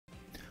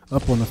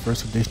Up on the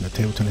first edition of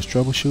Table Tennis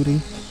Troubleshooting,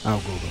 I'll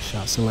go over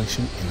shot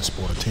selection in the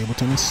sport of table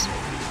tennis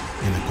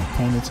and the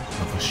components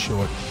of a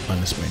short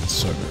underspin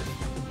serve.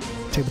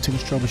 Table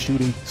Tennis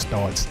Troubleshooting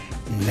starts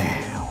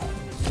now.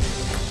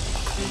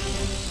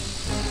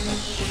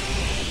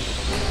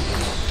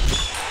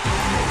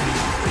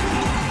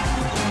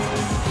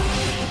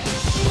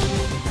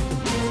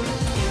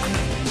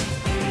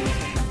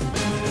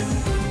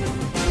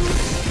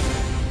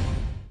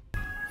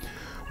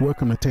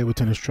 Welcome to Table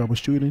Tennis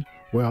Troubleshooting,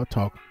 where I'll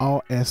talk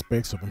all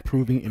aspects of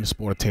improving in the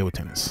sport of table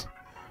tennis.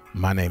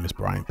 My name is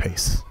Brian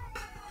Pace.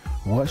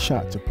 What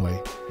shot to play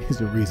is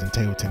the reason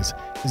table tennis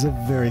is a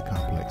very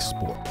complex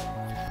sport.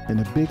 And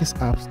the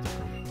biggest obstacle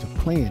to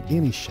playing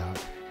any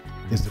shot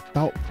is the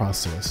thought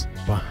process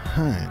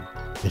behind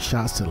the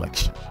shot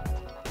selection.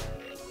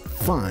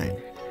 Fine,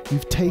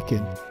 you've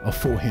taken a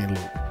forehand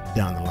loop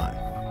down the line,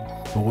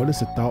 but what is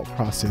the thought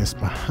process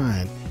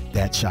behind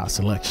that shot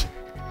selection?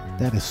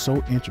 That is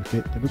so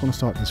intricate that we're going to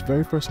start this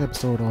very first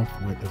episode off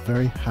with a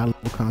very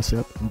high-level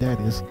concept, and that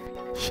is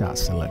shot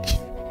selection.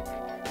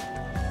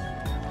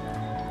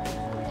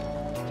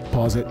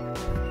 Pause it.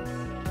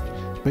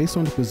 Based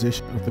on the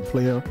position of the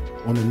player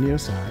on the near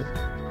side,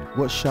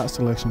 what shot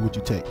selection would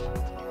you take?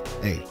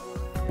 A,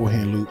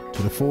 forehand loop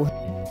to the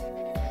forehand.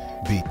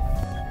 B,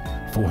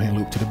 forehand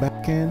loop to the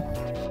backhand.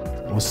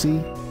 Or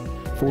C,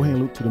 forehand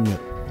loop to the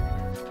middle.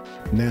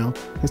 Now,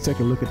 let's take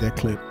a look at that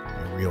clip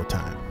in real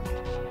time.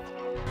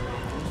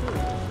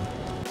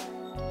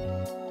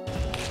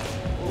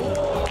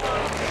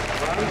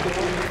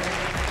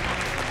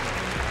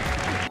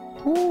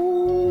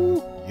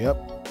 Ooh, yep,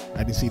 I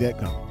didn't see that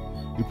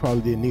coming. You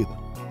probably didn't either.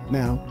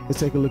 Now, let's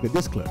take a look at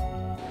this clip.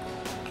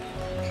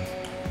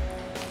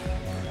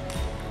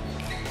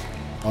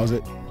 Pause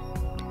it.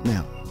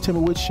 Now, tell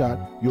me which shot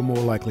you're more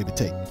likely to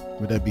take.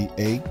 Would that be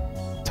A,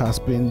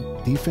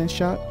 topspin defense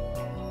shot?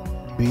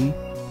 B,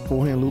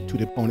 forehand loop to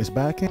the opponent's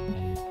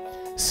backhand?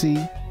 C,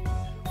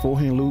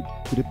 forehand loop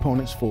to the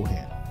opponent's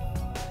forehand?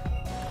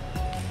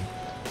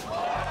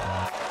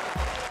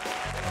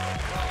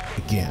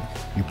 Again,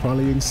 you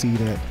probably didn't see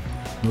that,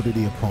 nor did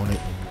the opponent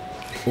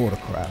or the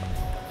crowd.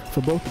 For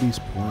both of these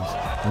points,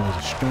 there was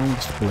a strong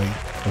display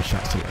of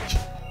shot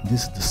selection.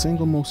 This is the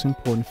single most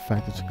important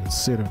factor to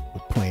consider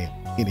with playing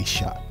any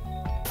shot.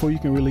 Before you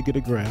can really get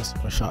a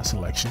grasp of shot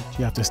selection,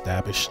 you have to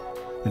establish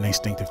an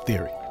instinctive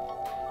theory.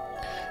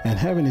 And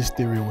having this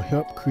theory will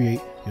help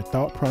create your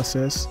thought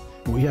process.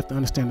 And what you have to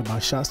understand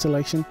about shot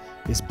selection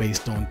is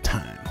based on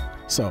time.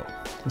 So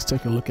let's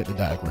take a look at the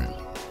diagram.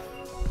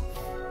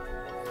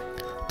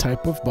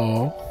 Type of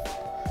ball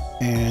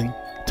and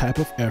type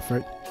of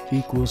effort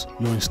equals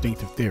your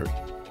instinctive theory.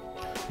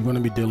 You're going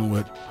to be dealing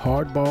with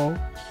hard ball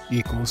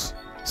equals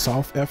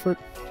soft effort,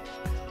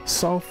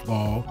 soft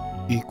ball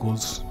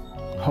equals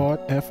hard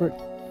effort,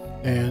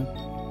 and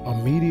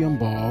a medium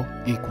ball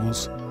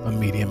equals a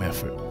medium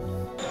effort.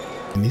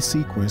 In this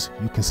sequence,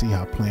 you can see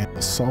how playing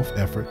a soft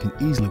effort can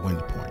easily win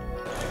the point.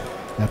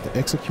 After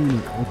executing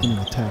an opening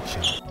attack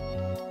shot,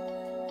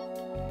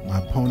 my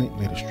opponent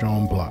made a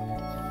strong block.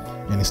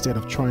 And instead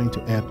of trying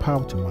to add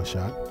power to my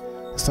shot,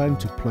 deciding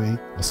to play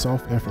a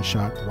soft effort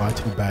shot wide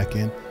to the back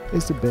end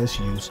is the best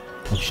use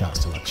of shot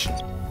selection.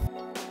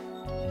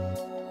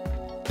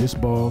 This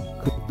ball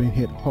could have been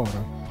hit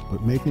harder,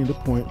 but making it a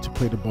point to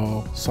play the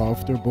ball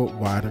softer but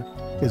wider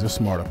is a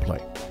smarter play.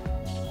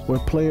 Where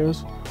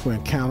players who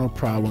encounter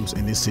problems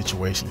in this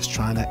situation is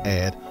trying to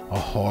add a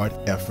hard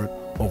effort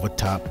over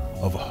top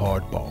of a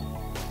hard ball.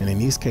 And in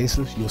these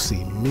cases, you'll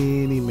see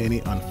many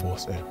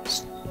unforced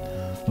errors.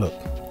 Look,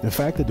 the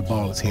fact that the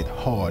ball is hit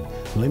hard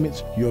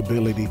limits your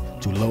ability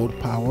to load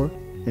power,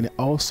 and it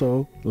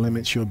also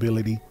limits your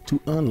ability to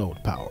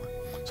unload power.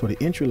 So the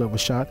entry level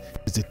shot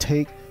is to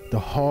take the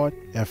hard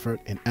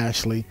effort and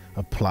actually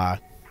apply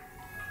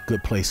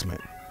good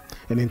placement.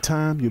 And in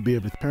time, you'll be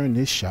able to turn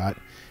this shot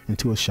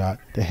into a shot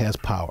that has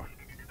power.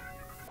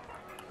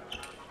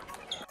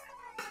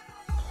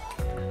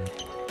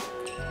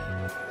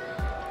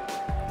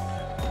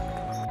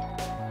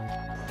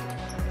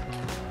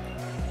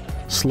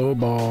 Slow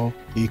ball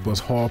equals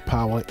hard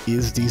power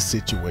is the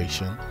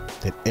situation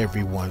that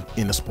everyone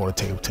in the sport of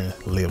table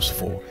tennis lives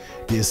for.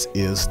 This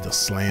is the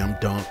slam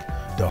dunk,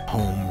 the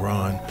home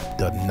run,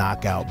 the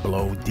knockout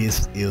blow.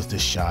 This is the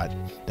shot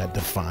that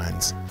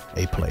defines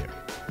a player.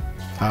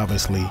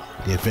 Obviously,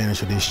 the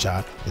advantage of this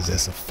shot is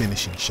it's a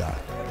finishing shot.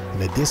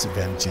 And the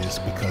disadvantage is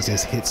because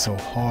it's hit so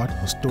hard,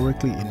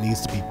 historically it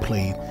needs to be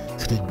played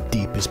to the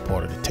deepest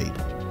part of the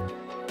table.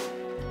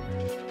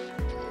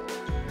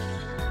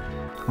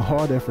 A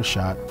hard effort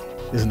shot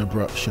is an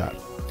abrupt shot,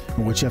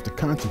 and what you have to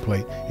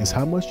contemplate is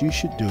how much you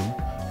should do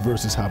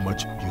versus how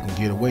much you can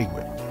get away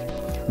with.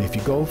 And if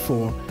you go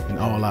for an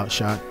all-out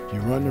shot, you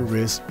run the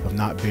risk of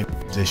not being in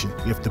position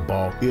if the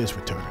ball is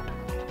returned.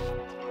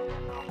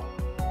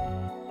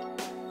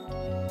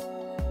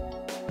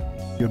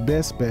 Your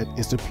best bet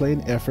is to play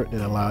an effort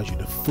that allows you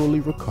to fully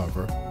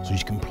recover so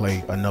you can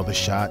play another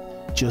shot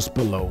just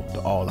below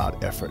the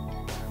all-out effort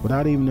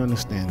without even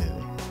understanding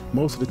it.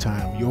 Most of the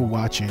time, you're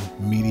watching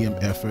medium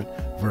effort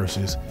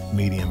versus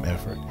medium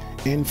effort.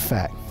 In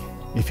fact,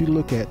 if you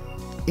look at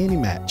any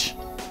match,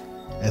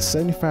 at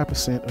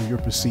 75% of your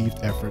perceived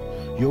effort,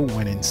 you're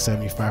winning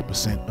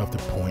 75% of the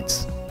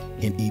points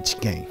in each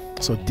game.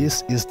 So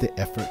this is the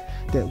effort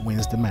that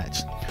wins the match.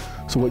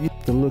 So what you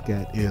have to look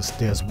at is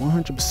there's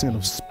 100%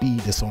 of speed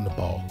that's on the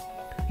ball.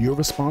 You're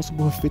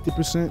responsible for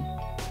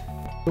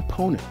 50%. The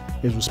opponent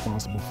is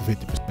responsible for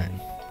 50%.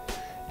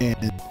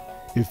 And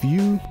if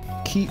you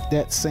keep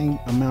that same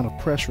amount of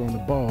pressure on the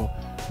ball,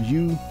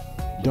 you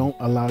don't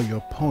allow your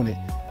opponent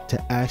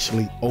to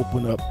actually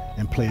open up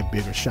and play a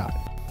bigger shot.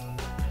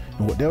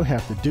 And what they'll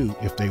have to do,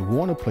 if they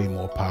want to play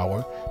more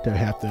power, they'll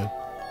have to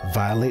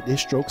violate their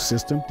stroke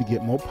system to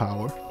get more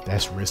power.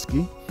 That's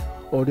risky.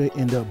 Or they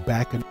end up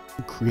backing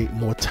to create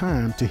more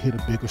time to hit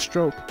a bigger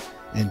stroke.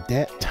 And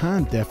that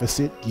time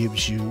deficit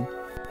gives you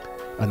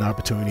an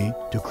opportunity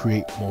to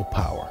create more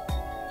power.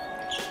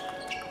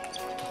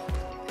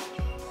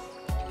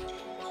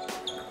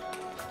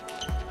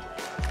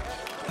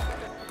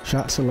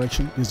 Shot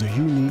selection is a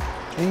unique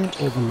and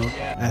overlooked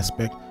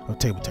aspect of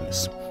table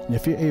tennis. And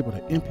if you're able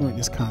to implement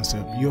this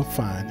concept, you'll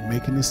find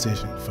making a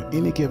decision for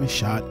any given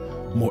shot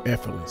more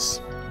effortless.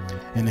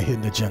 And the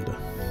hidden agenda.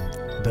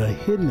 The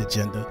hidden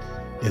agenda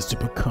is to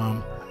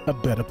become a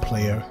better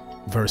player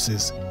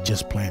versus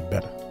just playing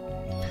better.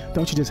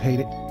 Don't you just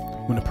hate it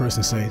when a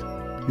person says,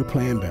 you're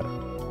playing better?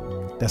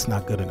 That's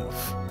not good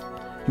enough.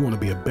 You want to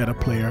be a better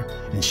player,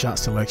 and shot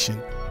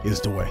selection is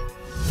the way.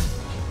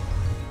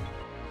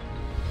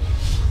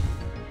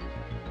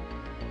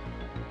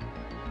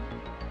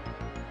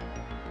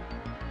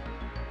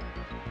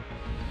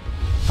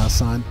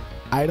 Son,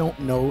 I don't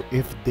know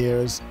if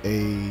there's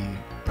a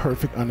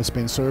perfect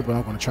underspin serve, but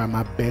I'm going to try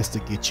my best to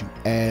get you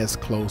as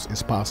close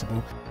as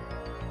possible.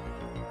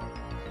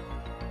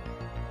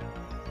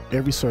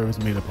 Every serve is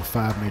made up of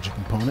 5 major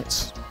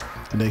components,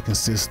 and they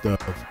consist of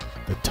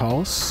the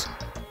toss,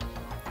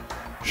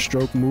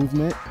 stroke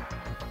movement,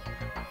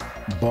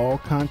 ball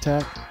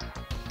contact,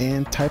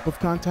 and type of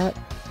contact,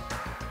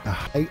 the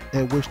height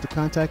at which the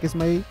contact is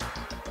made,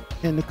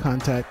 and the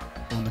contact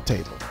on the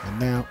table. And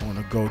now I want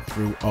to go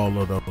through all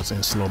of those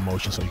in slow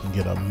motion so you can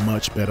get a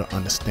much better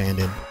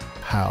understanding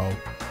how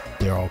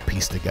they're all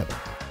pieced together.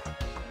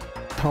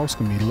 Toss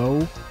can be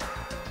low,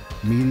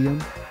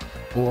 medium,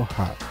 or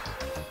high.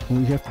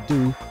 What you have to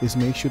do is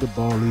make sure the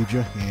ball leaves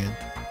your hand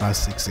by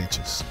 6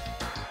 inches.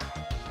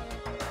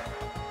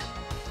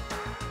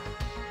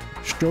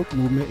 Stroke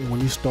movement is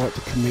when you start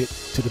to commit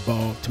to the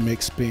ball to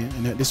make spin,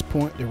 and at this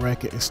point the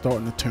racket is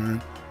starting to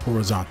turn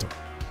horizontal.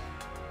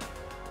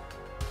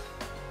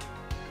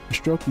 The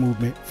stroke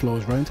movement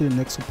flows right into the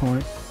next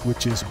component,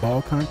 which is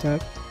ball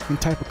contact and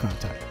type of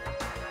contact.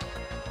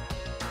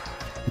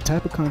 The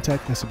type of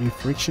contact has to be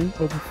friction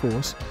over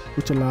force,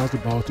 which allows the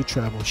ball to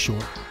travel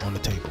short on the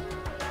table.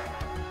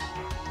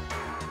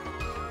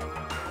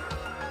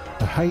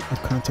 The height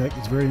of contact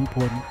is very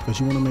important because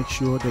you want to make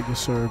sure that your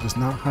serve is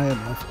not high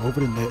enough over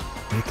the net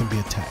that it can be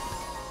attacked.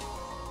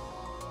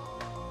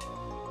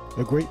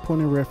 A great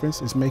point of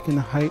reference is making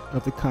the height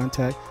of the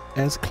contact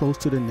as close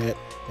to the net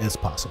as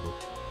possible.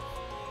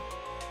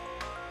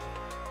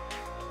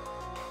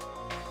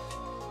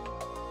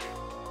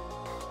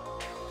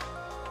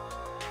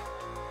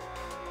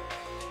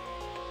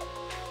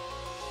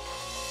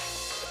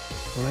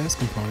 The last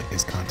component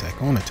is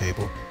contact on the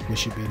table, which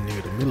should be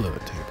near the middle of the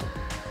table.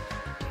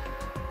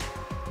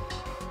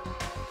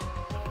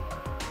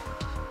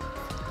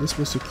 This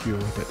will secure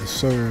that the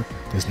serve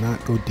does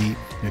not go deep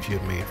if you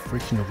have made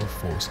friction over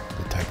force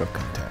the type of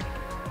contact.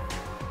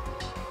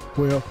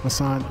 Well,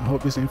 Hassan, I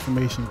hope this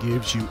information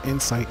gives you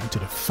insight into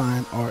the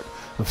fine art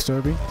of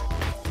serving.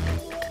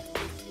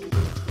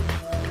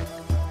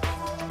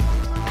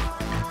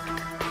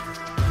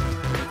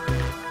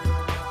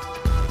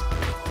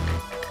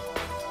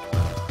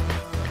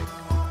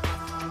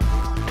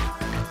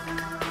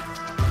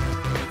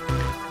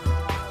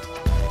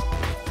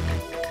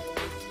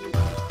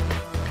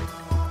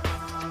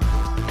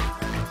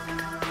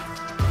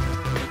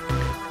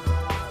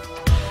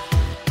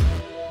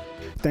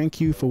 Thank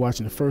you for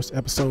watching the first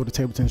episode of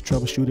Table Tennis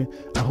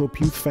Troubleshooting. I hope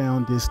you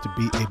found this to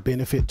be a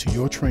benefit to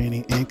your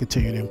training and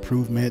continued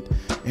improvement.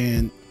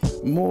 And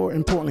more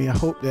importantly, I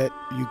hope that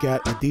you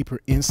got a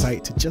deeper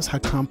insight to just how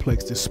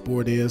complex this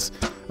sport is.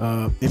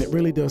 And it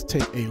really does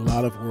take a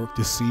lot of work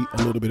to see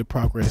a little bit of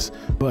progress,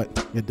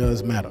 but it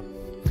does matter.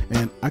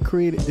 And I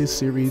created this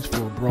series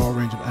for a broad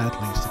range of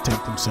athletes to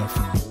take themselves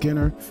from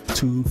beginner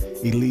to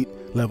elite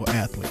level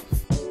athlete.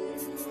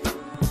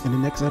 In the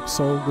next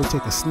episode, we'll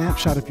take a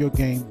snapshot of your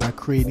game by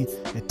creating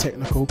a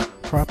technical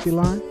property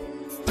line.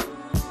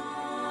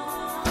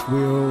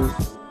 We'll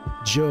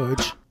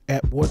judge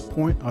at what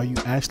point are you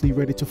actually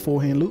ready to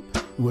forehand loop.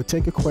 We'll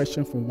take a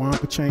question from Juan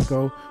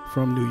Pachenko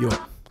from New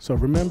York. So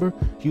remember,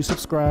 you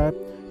subscribe,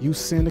 you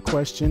send a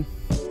question,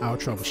 I'll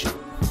troubleshoot.